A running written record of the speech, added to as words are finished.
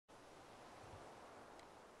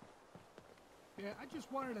Yeah, I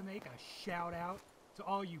just wanted to make a shout out to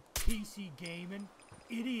all you PC gaming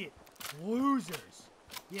idiot losers.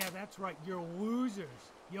 Yeah, that's right, you're losers.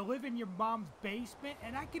 You live in your mom's basement,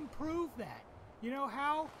 and I can prove that. You know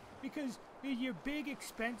how? Because your big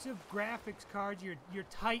expensive graphics cards, your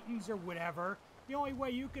Titans or whatever, the only way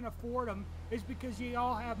you can afford them is because you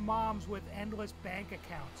all have moms with endless bank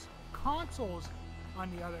accounts. Consoles, on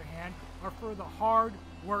the other hand, are for the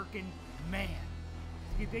hard-working man.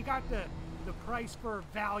 They got the price for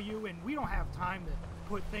value, and we don't have time to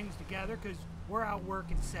put things together because we're out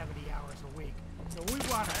working 70 hours a week. So we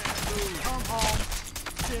want to come home,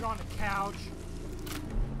 sit on the couch,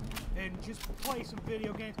 and just play some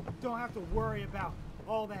video games. Don't have to worry about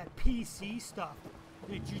all that PC stuff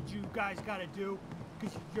that you guys got to do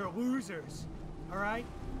because you're losers, all right?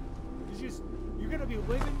 You're going to be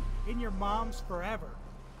living in your mom's forever,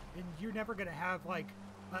 and you're never going to have, like,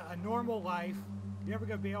 a normal life. You're never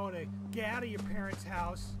going to be able to get out of your parents'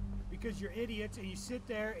 house because you're idiots, and you sit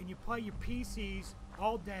there and you play your PCs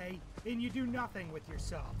all day, and you do nothing with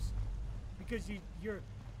yourselves because you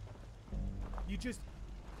just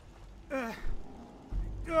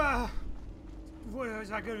what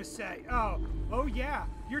was I gonna say? Oh yeah,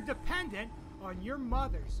 you're dependent on your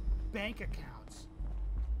mother's bank accounts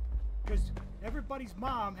because everybody's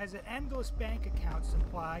mom has an endless bank account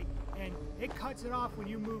supply, and it cuts it off when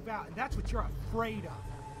you move out, and that's what you're afraid of.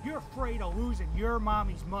 You're afraid of losing your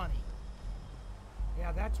mommy's money.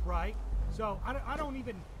 Yeah, that's right. So I don't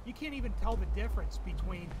even, you can't even tell the difference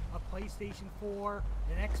between a PlayStation 4,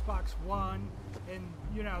 an Xbox One, and,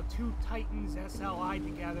 you know, two Titans SLI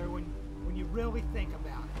together when you really think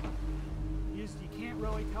about it. You can't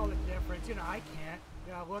really tell the difference. You know, I can't.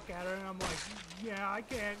 You know, I look at it and I'm like, yeah, I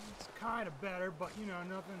can't. It's kind of better, but, you know,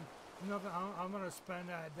 nothing I'm going to spend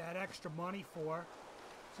that extra money for.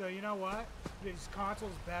 So, you know what? This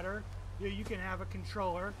console's better. You can have a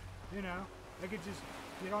controller, you know. I could just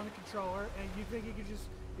get on the controller, and you think you could just,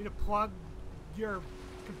 you know, plug your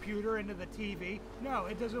computer into the TV. No,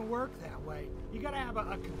 it doesn't work that way. You gotta have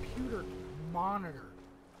a computer monitor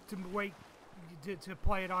to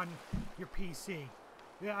play it on your PC.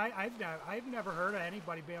 Yeah, I've never heard of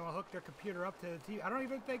anybody being able to hook their computer up to the TV. I don't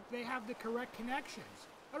even think they have the correct connections.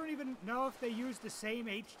 I don't even know if they use the same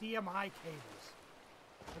HDMI cables.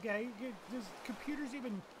 Okay, does computers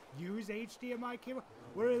even use HDMI cable?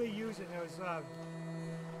 What are they using? Those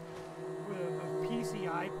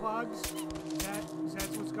PCI plugs? Is that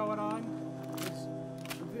what's going on?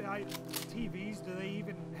 TVs, do they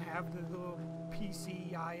even have the little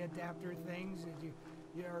PCI adapter things?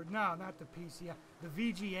 Or no, not the PCI. The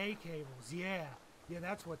VGA cables. Yeah,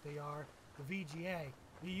 that's what they are. The VGA.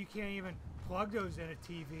 You can't even plug those in a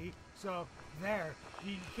TV. So there,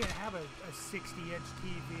 you can't have a 60-inch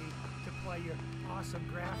TV to play your awesome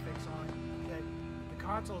graphics on. The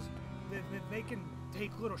consoles, they can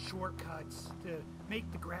take little shortcuts to make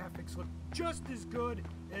the graphics look just as good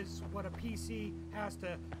as what a PC has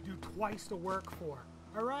to do twice the work for.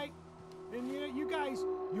 All right? And you guys,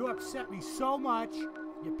 you upset me so much.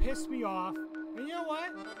 You pissed me off. And you know what?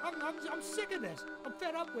 I'm sick of this. I'm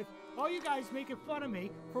fed up with all you guys making fun of me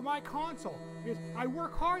for my console. Because I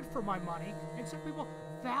work hard for my money, and some people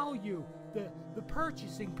value the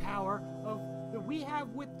purchasing power that we have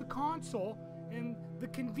with the console and the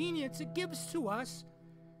convenience it gives to us.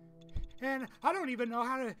 And I don't even know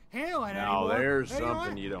how to handle it anymore. Now there's and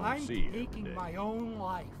something you don't see. I'm taking my own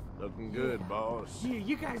life. Looking good, boss. Yeah,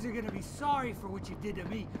 you guys are gonna be sorry for what you did to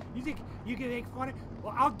me. You think you can make fun of it?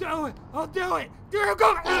 Well, I'll do it. I'll do it. There you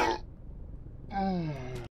go.